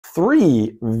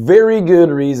Three very good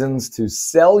reasons to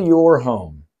sell your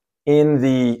home in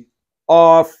the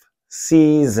off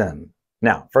season.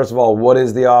 Now, first of all, what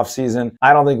is the off season?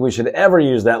 I don't think we should ever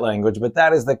use that language, but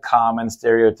that is the common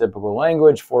stereotypical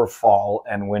language for fall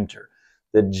and winter.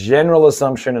 The general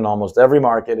assumption in almost every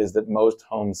market is that most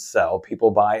homes sell,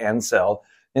 people buy and sell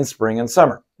in spring and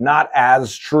summer. Not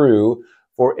as true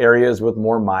for areas with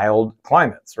more mild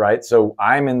climates, right? So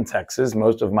I'm in Texas.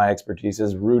 Most of my expertise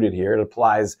is rooted here. It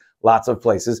applies lots of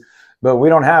places, but we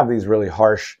don't have these really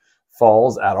harsh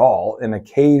falls at all. And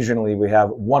occasionally we have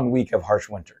 1 week of harsh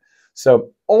winter.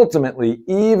 So ultimately,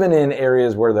 even in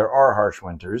areas where there are harsh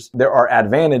winters, there are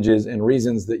advantages and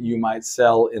reasons that you might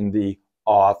sell in the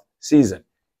off season.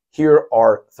 Here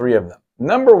are three of them.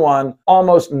 Number one,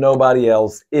 almost nobody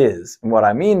else is. And what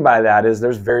I mean by that is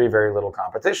there's very, very little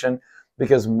competition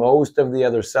because most of the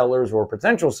other sellers or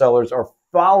potential sellers are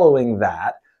following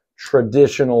that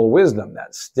traditional wisdom,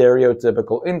 that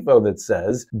stereotypical info that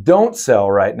says, don't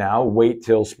sell right now, wait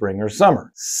till spring or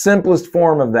summer. Simplest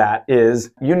form of that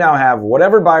is you now have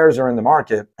whatever buyers are in the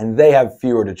market and they have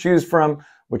fewer to choose from,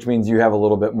 which means you have a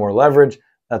little bit more leverage.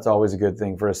 That's always a good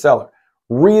thing for a seller.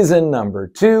 Reason number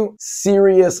two,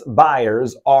 serious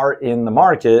buyers are in the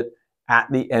market at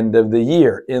the end of the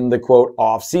year, in the quote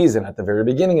off season, at the very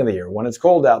beginning of the year, when it's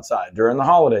cold outside, during the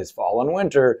holidays, fall and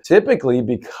winter. Typically,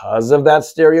 because of that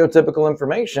stereotypical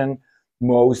information,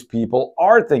 most people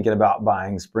are thinking about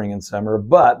buying spring and summer,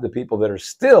 but the people that are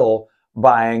still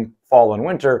buying fall and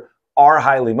winter are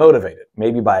highly motivated,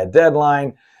 maybe by a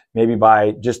deadline, maybe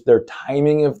by just their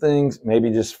timing of things,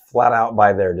 maybe just flat out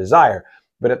by their desire.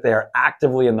 But if they are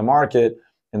actively in the market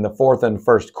in the fourth and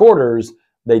first quarters,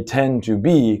 they tend to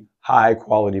be high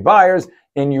quality buyers,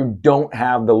 and you don't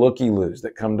have the looky-loos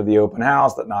that come to the open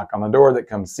house, that knock on the door, that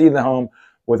come see the home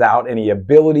without any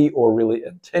ability or really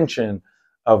intention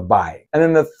of buying. And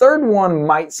then the third one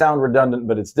might sound redundant,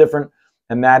 but it's different,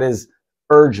 and that is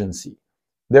urgency.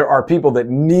 There are people that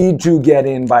need to get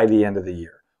in by the end of the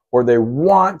year, or they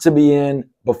want to be in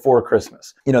before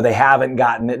Christmas. You know, they haven't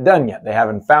gotten it done yet. They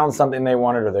haven't found something they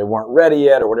wanted, or they weren't ready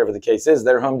yet, or whatever the case is.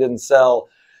 Their home didn't sell.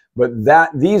 But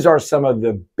these are some of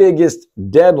the biggest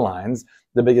deadlines,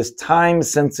 the biggest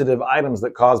time-sensitive items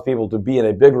that cause people to be in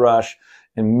a big rush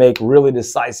and make really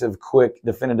decisive, quick,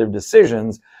 definitive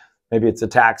decisions. Maybe it's a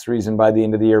tax reason by the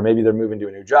end of the year. Maybe they're moving to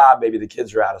a new job. Maybe the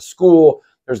kids are out of school.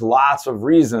 There's lots of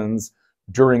reasons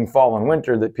during fall and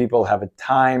winter that people have a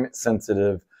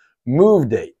time-sensitive move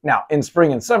date. Now, in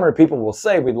spring and summer, people will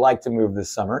say, we'd like to move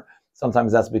this summer.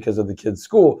 Sometimes that's because of the kids'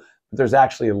 school, but there's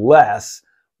actually less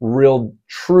real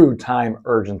true time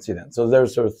urgency then. So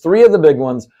there's sort of three of the big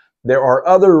ones. There are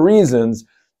other reasons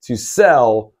to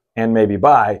sell and maybe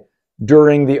buy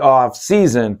during the off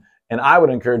season. And I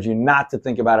would encourage you not to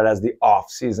think about it as the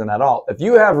off season at all. If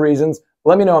you have reasons,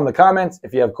 let me know in the comments.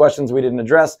 If you have questions we didn't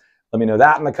address, let me know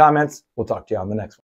that in the comments. We'll talk to you on the next one.